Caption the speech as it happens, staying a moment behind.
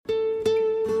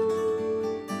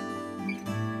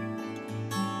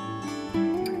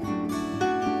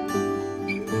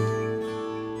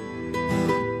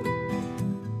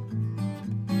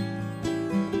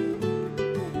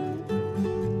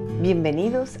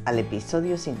Bienvenidos al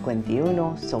episodio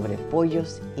 51 sobre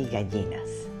pollos y gallinas.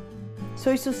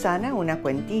 Soy Susana, una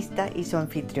cuentista y su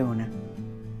anfitriona.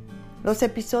 Los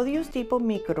episodios tipo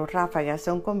micro ráfagas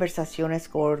son conversaciones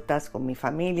cortas con mi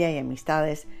familia y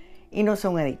amistades y no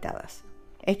son editadas.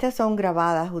 Estas son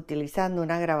grabadas utilizando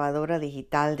una grabadora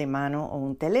digital de mano o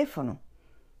un teléfono.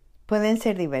 Pueden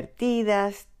ser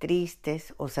divertidas,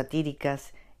 tristes o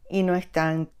satíricas y no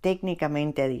están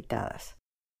técnicamente editadas,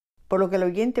 por lo que el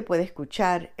oyente puede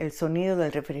escuchar el sonido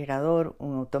del refrigerador,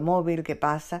 un automóvil que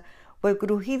pasa o el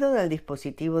crujido del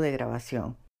dispositivo de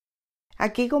grabación.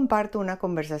 Aquí comparto una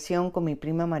conversación con mi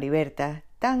prima Mariberta,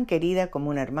 tan querida como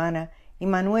una hermana, y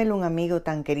Manuel, un amigo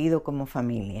tan querido como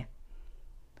familia.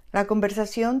 La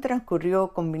conversación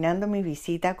transcurrió combinando mi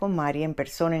visita con Mari en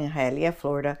persona en Hialeah,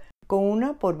 Florida, con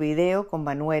una por video con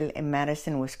Manuel en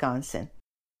Madison, Wisconsin.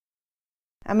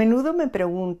 A menudo me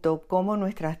pregunto cómo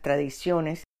nuestras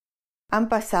tradiciones han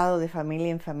pasado de familia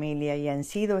en familia y han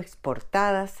sido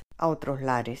exportadas a otros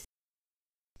lares.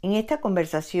 En esta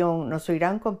conversación nos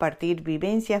oirán compartir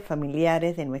vivencias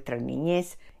familiares de nuestra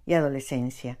niñez y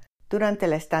adolescencia durante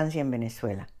la estancia en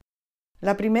Venezuela.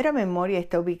 La primera memoria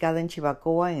está ubicada en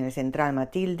Chivacoa, en el Central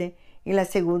Matilde, y la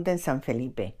segunda en San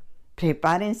Felipe.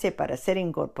 Prepárense para ser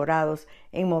incorporados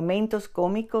en momentos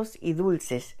cómicos y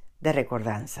dulces de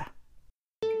recordanza.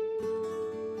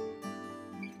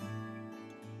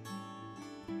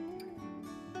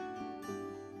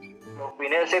 Los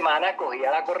fines de semana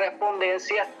cogía la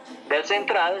correspondencia del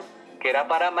Central, que era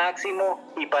para Máximo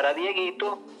y para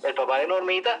Dieguito, el papá de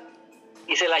Normita,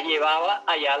 y se las llevaba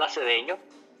allá a la Cedeño,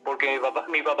 porque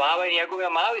mi papá venía con mi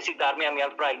mamá a visitarme a mí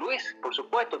al Fray Luis, por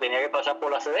supuesto, tenía que pasar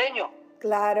por la Cedeño.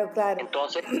 Claro.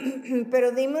 Entonces,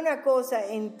 pero dime una cosa,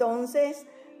 entonces,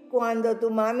 cuando tu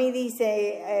mami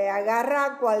dice,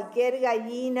 agarra cualquier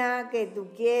gallina que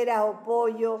tú quieras o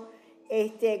pollo,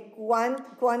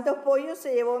 ¿cuántos pollos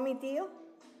se llevó mi tío?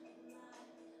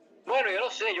 bueno, yo no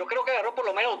sé, yo creo que agarró por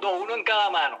lo menos dos, uno en cada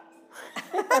mano.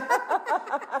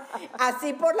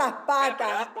 Así por las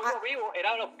patas.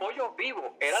 Eran los pollos vivos,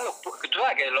 tú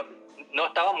sabes que no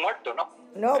estaban muertos, ¿no?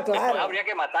 No, claro.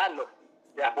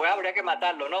 Después habría que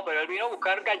matarlo, ¿no? Pero él vino a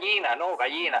buscar gallina.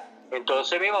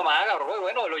 Entonces mi mamá agarró y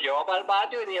bueno, lo llevó para el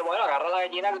patio y dije, bueno, agarra la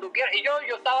gallina que tú quieras. Y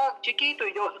yo estaba chiquito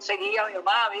y yo seguía a mi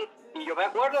mamá, y yo me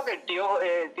acuerdo que el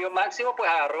tío Máximo pues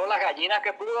agarró las gallinas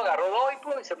que pudo, agarró dos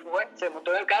y se fue, se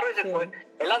montó en el carro y se fue.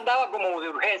 Él andaba como de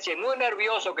urgencia, muy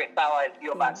nervioso que estaba el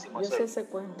tío Máximo. Yo sé ese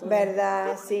cuento.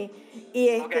 ¿Verdad? Sí.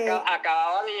 Y porque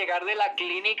acababa de llegar de la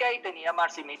clínica y tenía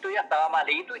Marcimito, ya estaba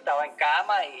malito y estaba en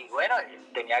cama y bueno,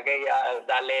 tenía que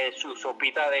darle su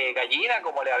sopita de gallina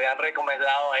como le habían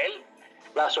recomendado a él,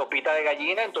 la sopita de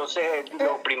gallina. Entonces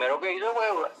lo primero que hizo fue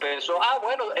pensó,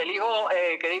 bueno, el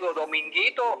hijo,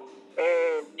 Dominguito,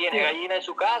 tiene gallina en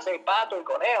su casa, y pato, y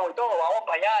conejo y todo, vamos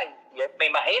para allá. Y me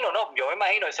imagino,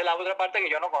 esa es la otra parte que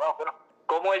yo no conozco, ¿no?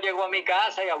 Cómo él llegó a mi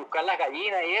casa y a buscar las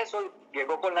gallinas y eso,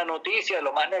 llegó con la noticia de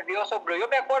lo más nervioso, pero yo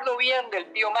me acuerdo bien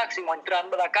del tío Máximo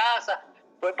entrando a la casa,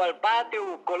 fue para el patio,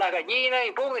 buscó las gallinas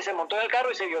y pum, y se montó en el carro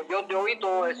y yo vi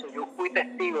todo eso, yo fui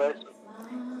testigo de eso.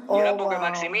 Y era porque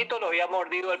Maximito lo había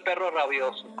mordido el perro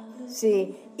rabioso.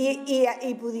 Sí,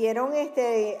 y pudieron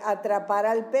atrapar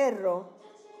al perro.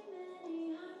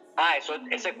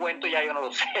 Ese cuento ya yo no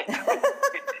lo sé.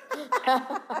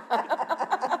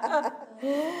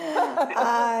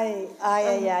 Ay.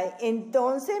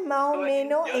 Entonces, más o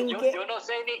menos, yo no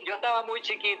sé, yo estaba muy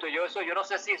chiquito, yo no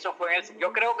sé si eso fue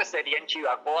yo creo que sería en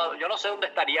Chivacoa, yo no sé dónde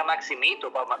estaría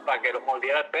Maximito para que lo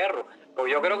mordiera el perro,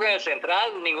 porque yo creo que en el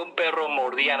Central ningún perro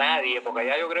mordía a nadie, porque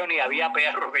allá yo creo ni había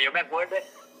perros, que yo me acuerde,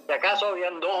 si acaso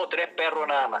habían 2 o 3 perros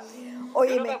nada más.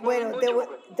 Oye, bueno,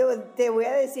 te voy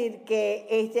a decir que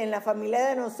en la familia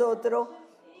de nosotros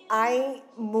hay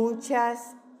muchos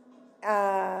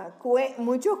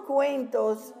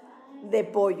cuentos de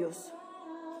pollos.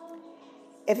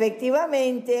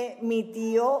 Efectivamente, mi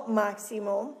tío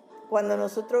Máximo, cuando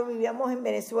nosotros vivíamos en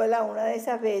Venezuela, una de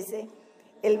esas veces,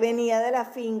 él venía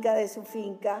de su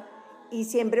finca, y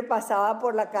siempre pasaba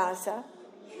por la casa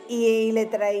y le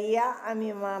traía a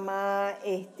mi mamá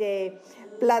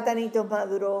platanitos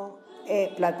maduros,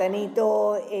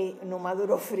 no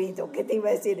maduro frito, ¿qué te iba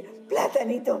a decir?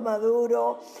 Platanitos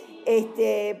maduros,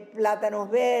 plátanos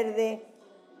verdes,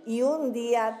 y un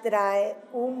día trae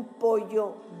un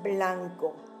pollo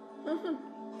blanco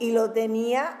y lo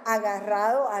tenía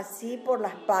agarrado así por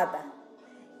las patas,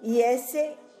 y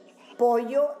ese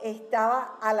pollo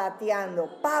estaba alateando,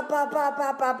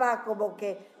 como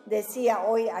que decía,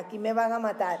 oye, aquí me van a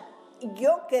matar. Y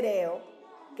yo creo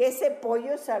que ese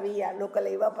pollo sabía lo que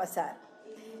le iba a pasar.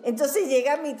 Entonces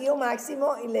llega mi tío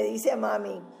Máximo y le dice a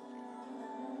mami,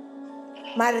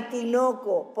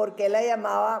 Martinoco, porque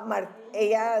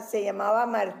ella se llamaba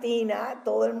Martina,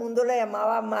 todo el mundo la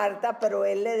llamaba Marta, pero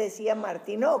él le decía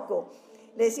Martinoco.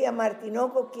 Le decía,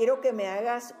 Martinoco, quiero que me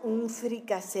hagas un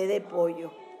fricasé de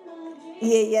pollo.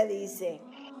 Y ella dice,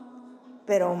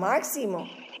 pero Máximo,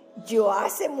 yo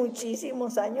hace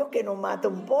muchísimos años que no mato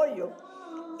un pollo.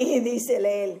 Y dice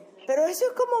él, pero eso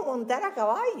es como montar a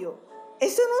caballo,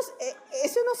 eso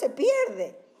no se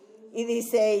pierde. Y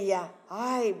dice ella,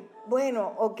 ay,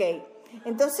 bueno, ok.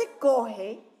 Entonces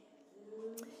coge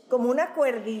como una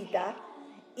cuerdita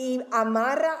y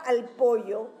amarra al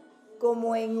pollo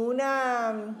como en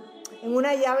una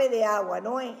llave de agua,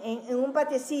 ¿no? En un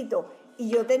patiecito. Y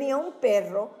yo tenía un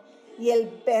perro y el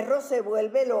perro se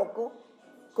vuelve loco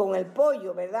con el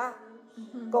pollo, ¿verdad?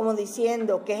 Como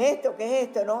diciendo, ¿qué es esto? ¿Qué es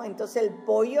esto? ¿No? Entonces el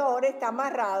pollo ahora está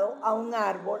amarrado a un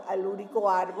árbol, al único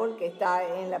árbol que está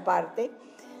en la parte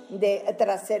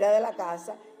trasera de la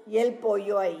casa, y el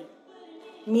pollo ahí.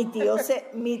 Mi tío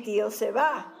se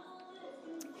va.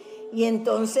 Y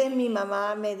entonces mi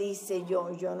mamá me dice, yo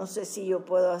no sé si yo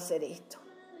puedo hacer esto.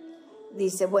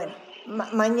 Dice, bueno,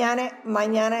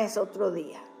 mañana es otro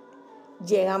día.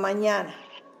 Llega mañana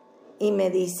y me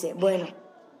dice, bueno,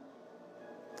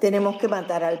 tenemos que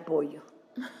matar al pollo.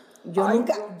 Yo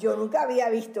nunca había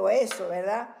visto eso,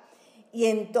 ¿verdad? Y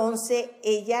entonces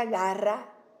ella agarra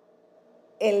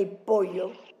el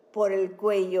pollo por el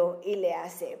cuello y le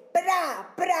hace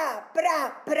pra, pra,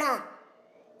 pra, pra.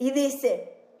 Y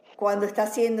dice, cuando está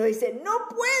haciendo, dice, no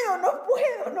puedo,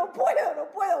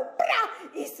 pra.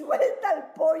 Y suelta el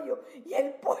pollo y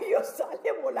el pollo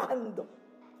sale volando.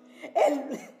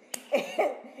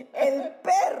 El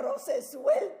perro se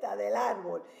suelta del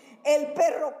árbol, el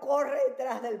perro corre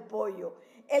detrás del pollo,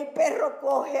 el perro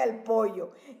coge al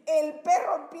pollo, el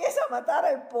perro empieza a matar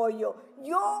al pollo,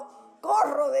 yo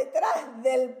corro detrás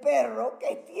del perro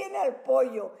que tiene al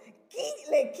pollo,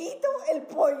 le quito el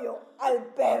pollo al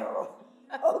perro,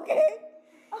 ¿ok?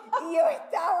 Y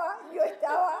yo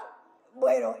estaba,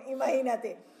 bueno,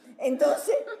 imagínate.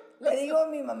 Entonces le digo a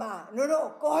mi mamá,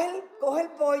 no, coge el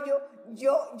pollo,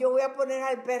 yo voy a poner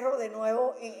al perro de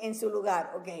nuevo en su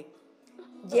lugar, ¿ok?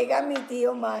 Llega mi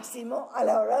tío Máximo a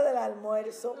la hora del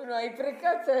almuerzo. No hay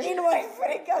fricasé. Y no hay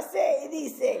fricasé. Y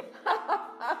dice,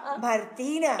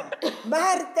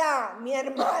 Marta, mi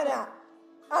hermana,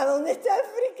 ¿a dónde está el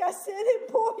fricasé de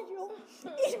pollo?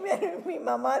 Y mi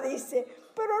mamá dice,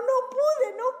 pero no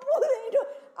pude. No.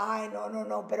 Ay,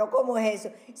 no, pero ¿cómo es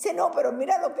eso? Dice, no, pero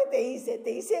mira lo que te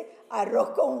hice arroz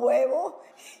con huevo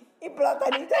y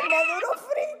platanitos maduros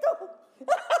fritos.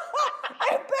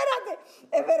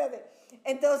 Espérate.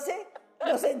 Entonces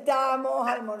nos sentamos,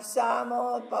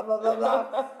 almorzamos,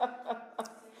 bla.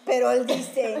 Pero él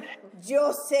dice,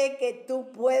 yo sé que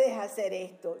tú puedes hacer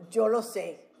esto, yo lo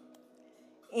sé.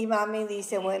 Y mami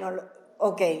dice, bueno,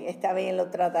 ok, está bien, lo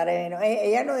trataré. No,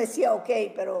 ella no decía ok,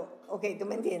 pero ok, tú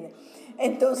me entiendes.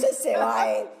 Entonces se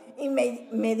va él y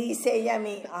me dice ella a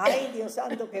mí, ay, Dios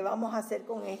santo, ¿qué vamos a hacer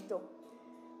con esto?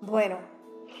 Bueno,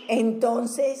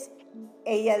 entonces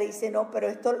ella dice, no, pero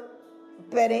esto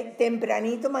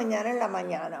tempranito mañana en la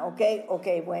mañana, ok,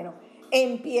 bueno.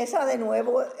 Empieza de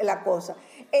nuevo la cosa.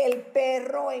 El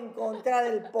perro en contra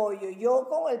del pollo, yo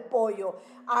con el pollo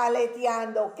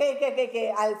aleteando,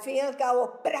 que al fin y al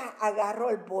cabo, ¡pra!, agarro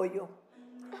el pollo.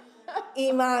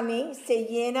 Y mami se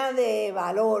llena de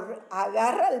valor,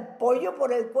 agarra el pollo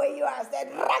por el cuello, hace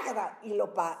rácata y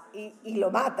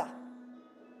lo mata.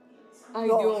 Ay,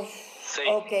 Dios. Sí.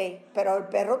 Ok, pero el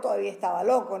perro todavía estaba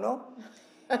loco, ¿no?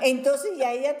 Entonces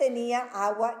ya ella tenía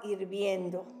agua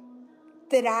hirviendo.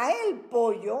 Trae el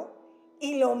pollo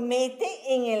y lo mete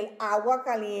en el agua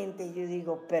caliente. Yo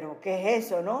digo, ¿pero qué es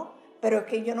eso, no? Pero es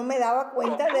que yo no me daba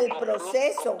cuenta del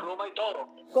proceso. Con pluma y todo.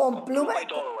 Con pluma y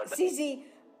todo, ¿verdad?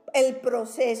 Sí, el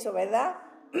proceso, ¿verdad?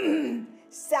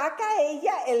 Saca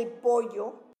ella el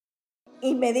pollo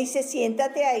y me dice,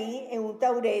 siéntate ahí en un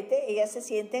taburete. Ella se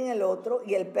sienta en el otro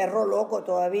y el perro loco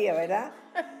todavía, ¿verdad?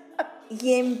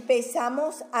 Y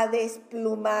empezamos a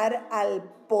desplumar al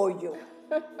pollo.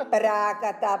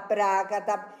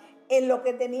 Prácata. En lo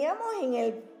que teníamos en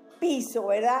el piso,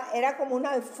 ¿verdad? Era como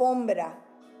una alfombra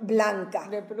blanca.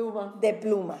 De pluma. De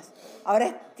plumas.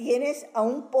 Ahora tienes a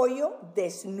un pollo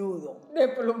desnudo. De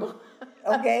pluma.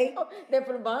 ¿Ok?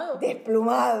 Desplumado.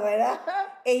 Desplumado, ¿verdad?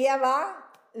 Ella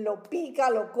va, lo pica,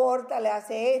 lo corta, le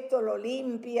hace esto, lo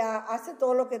limpia, hace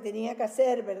todo lo que tenía que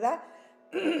hacer, ¿verdad?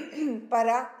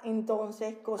 Para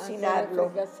entonces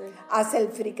cocinarlo. Hace el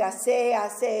fricasé,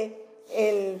 hace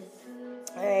el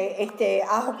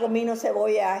ajo, comino,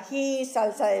 cebolla, ají,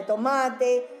 salsa de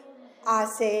tomate,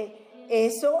 hace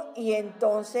eso, y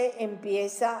entonces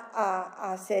empieza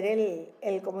a hacer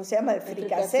 ¿cómo se llama? El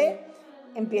fricasé.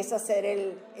 Empieza a hacer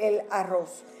el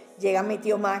arroz. Llega mi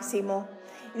tío Máximo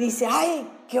y dice, ¡ay,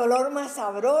 qué olor más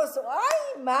sabroso!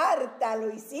 ¡Ay, Marta, lo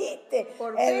hiciste!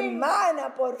 Por Hermana,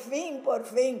 fin. Por fin, por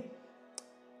fin.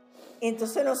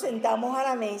 Entonces nos sentamos a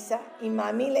la mesa y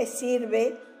mami le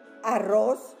sirve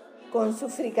arroz con su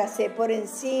fricasé por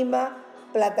encima,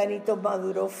 platanitos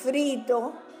maduros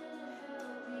fritos,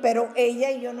 pero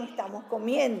ella y yo no estamos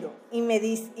comiendo.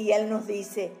 Y él nos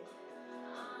dice,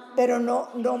 pero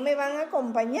no me van a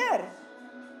acompañar.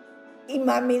 Y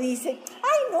mami dice,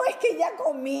 ay, no, es que ya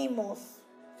comimos.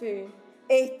 Sí.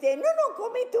 No,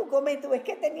 come tú, es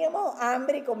que teníamos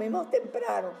hambre y comimos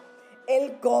temprano.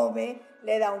 Él come,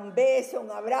 le da un beso,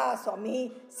 un abrazo, a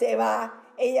mí se va,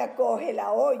 ella coge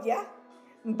la olla,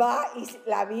 va y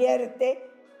la vierte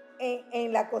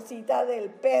en la cosita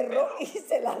del perro y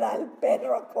se la da al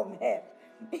perro a comer.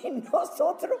 Y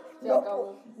nosotros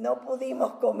no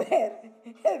pudimos comer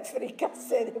el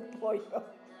fricasé de pollo.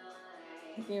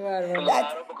 Qué bárbaro.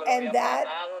 Claro, porque lo había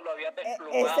matado, lo había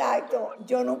desplumado. Exacto,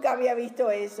 yo nunca había visto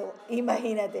eso.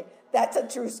 Imagínate, that's a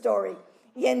true story.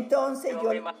 Y entonces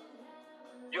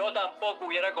yo tampoco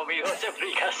hubiera comido ese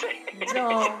fricasé.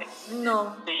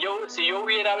 No. Si yo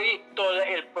hubiera visto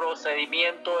el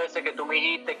procedimiento ese que tú me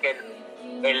dijiste, que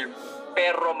el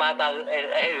perro mata,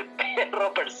 el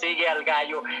perro persigue al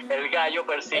gallo, el gallo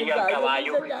persigue al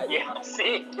caballo, y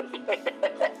así.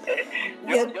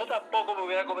 Yo tampoco me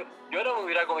hubiera comido, yo no me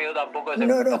hubiera comido tampoco ese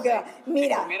fricasé.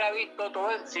 Mira. Si hubiera visto todo,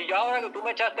 si yo ahora que tú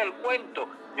me echaste el cuento,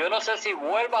 yo no sé si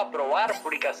vuelvo a probar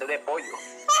fricasé de pollo.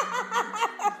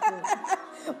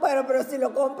 Bueno, pero si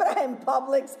lo compras en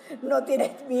Publix, no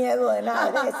tienes miedo de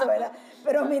nada de eso, ¿verdad?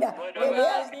 Pero mira,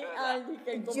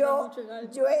 yo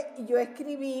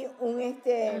escribí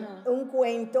un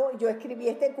cuento, yo escribí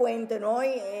este cuento, ¿no?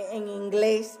 En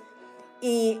inglés,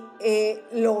 y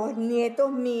los nietos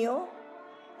míos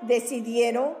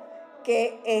decidieron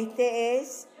que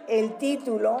el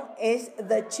título es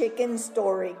The Chicken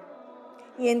Story.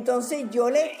 Y entonces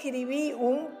yo le escribí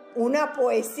una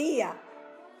poesía.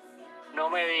 No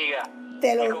me diga.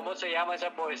 ¿Y cómo se llama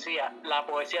esa poesía? ¿La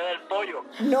poesía del pollo?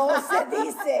 No se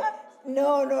dice.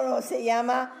 No, se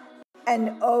llama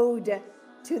An Ode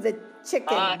to the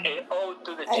Chicken. An Ode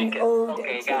to the Chicken. An Ode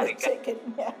okay, to the Chicken.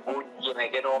 Uy,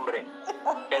 qué nombre.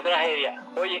 Qué tragedia.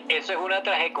 Oye, eso es una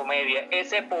tragicomedia.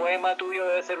 Ese poema tuyo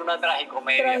debe ser una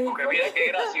tragicomedia, porque mira qué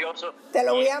gracioso. Te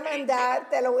lo voy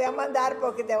a mandar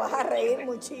porque te vas a reír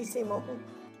muchísimo.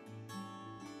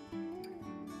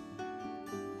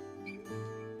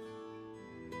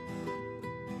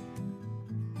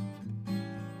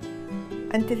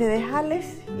 Antes de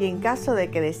dejarles, y en caso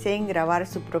de que deseen grabar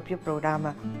su propio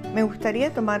programa, me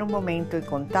gustaría tomar un momento y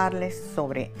contarles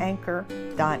sobre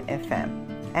Anchor.fm,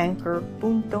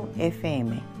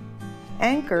 Anchor.fm.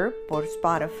 Anchor por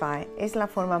Spotify es la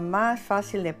forma más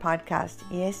fácil de podcast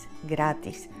y es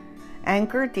gratis.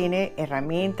 Anchor tiene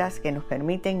herramientas que nos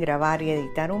permiten grabar y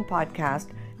editar un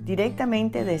podcast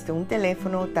directamente desde un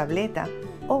teléfono, tableta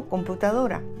o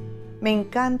computadora. Me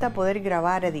encanta poder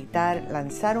grabar, editar,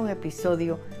 lanzar un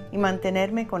episodio y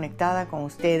mantenerme conectada con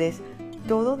ustedes,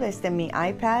 todo desde mi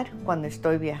iPad cuando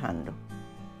estoy viajando.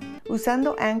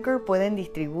 Usando Anchor pueden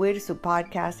distribuir su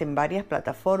podcast en varias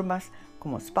plataformas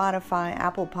como Spotify,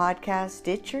 Apple Podcasts,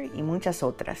 Stitcher y muchas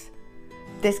otras.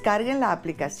 Descarguen la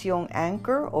aplicación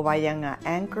Anchor o vayan a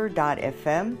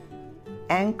Anchor.fm,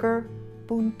 Anchor.fm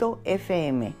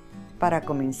para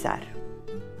comenzar.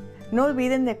 No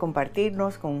olviden de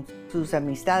compartirnos con sus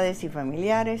amistades y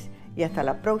familiares y hasta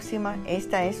la próxima.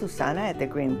 Esta es Susana at the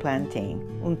Green Plantain.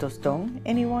 ¿Un tostón,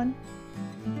 anyone?